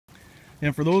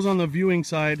And for those on the viewing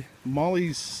side,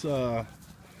 Molly's, what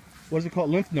is it called,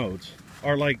 lymph nodes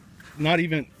are like not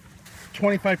even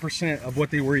 25% of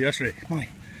what they were yesterday. Molly,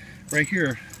 right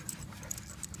here.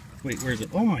 Wait, where is it?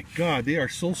 Oh my God, they are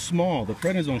so small. The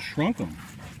prednisone shrunk them.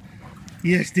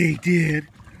 Yes, they did.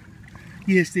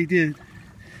 Yes, they did.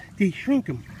 They shrunk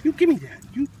them. You give me that.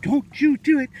 You don't you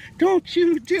do it. Don't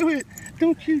you do it.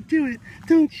 Don't you do it.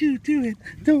 Don't you do it.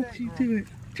 Don't you do it.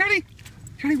 Charlie!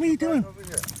 Charlie, what are you doing?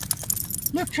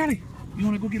 Look, Charlie. You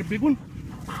want to go get a big one?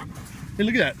 Hey,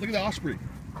 look at that. Look at the osprey.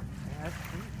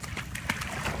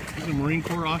 This is a Marine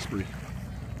Corps osprey.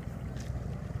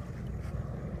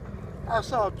 I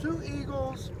saw 2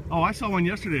 eagles. Oh, I saw one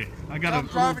yesterday. I got a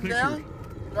driving picture. down.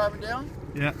 Driving down.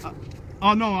 Yeah.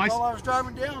 Oh no, I was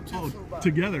driving down.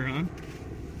 Together, huh?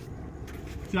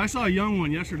 See, I saw a young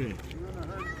one yesterday.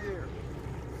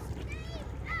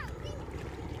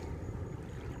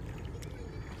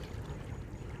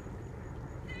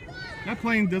 That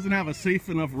plane doesn't have a safe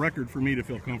enough record for me to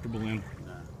feel comfortable in.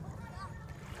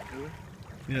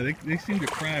 Yeah, they seem to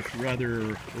crash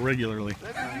rather regularly.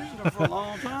 They've been using them for a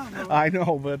long time, though. I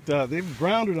know, but they've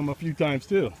grounded them a few times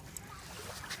too.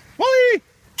 Molly!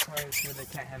 Probably sure they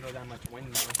can't handle that much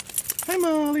wind though. Hi,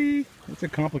 Molly. It's a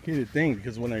complicated thing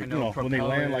because when they, when they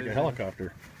land like a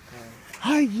helicopter. Yeah.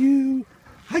 Hi, you.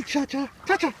 Hi, Cha-Cha.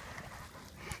 Cha-Cha.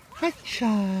 Hi,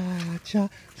 Cha-Cha.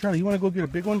 Charlie, you want to go get a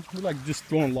big one? We're like just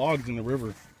throwing logs in the river.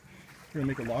 We're going to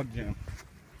make a log jam.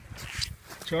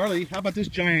 Charlie, how about this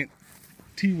giant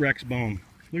T-Rex bone?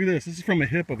 Look at this. This is from a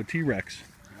hip of a T-Rex.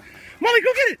 Molly,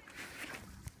 go get it.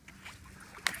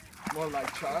 More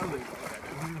like Charlie.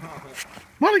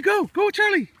 Molly, go. Go with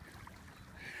Charlie.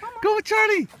 Go with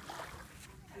Charlie.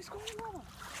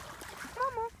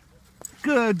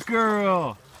 Good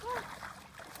girl.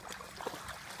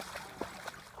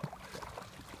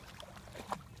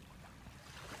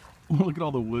 Look at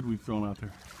all the wood we've thrown out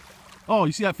there. Oh,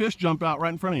 you see that fish jump out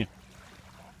right in front of you?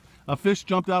 A fish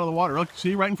jumped out of the water. Look,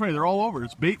 see, right in front of you. They're all over.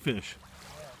 It's bait fish.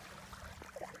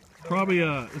 It's probably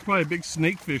a big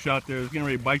snake fish out there that's getting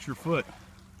ready to bite your foot.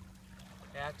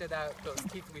 Yeah, after that, those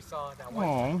teeth we saw that one.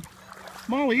 Aw,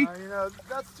 Molly. You know,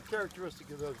 that's the characteristic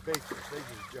of those bait fish. They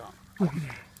just jump. Look at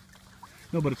that.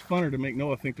 No, but it's funner to make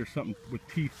Noah think there's something with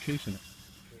teeth chasing it.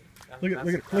 Look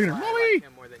at her. Molly! Like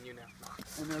him more than you now.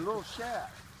 And their little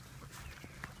shaft.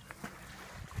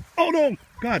 Oh no!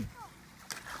 God!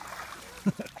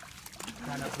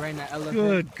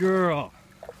 Good girl.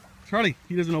 Charlie,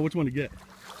 he doesn't know which one to get.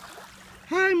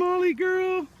 Hi, Molly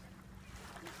girl.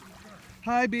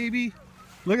 Hi, baby.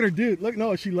 Look at her, dude. Look,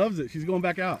 no, she loves it. She's going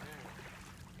back out.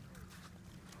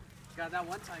 Got that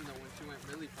one time though when she went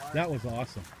really far. That was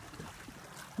awesome.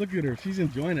 Look at her. She's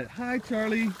enjoying it. Hi,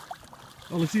 Charlie.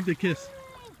 Oh, let's see if they kiss.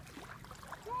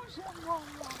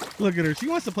 Look at her. She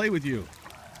wants to play with you.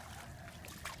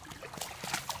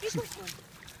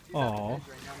 Aw.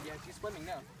 Yeah, she's swimming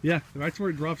now. Yeah, that's where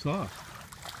it drops off.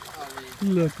 Oh,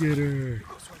 Look at her.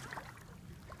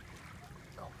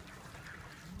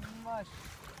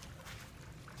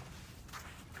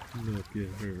 Look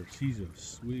at her. She's a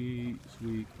sweet,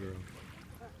 sweet girl.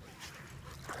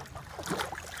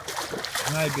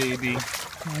 Hi, baby.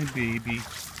 Hi, baby.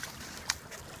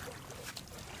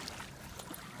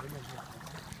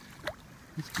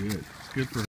 It's good. It's good for her.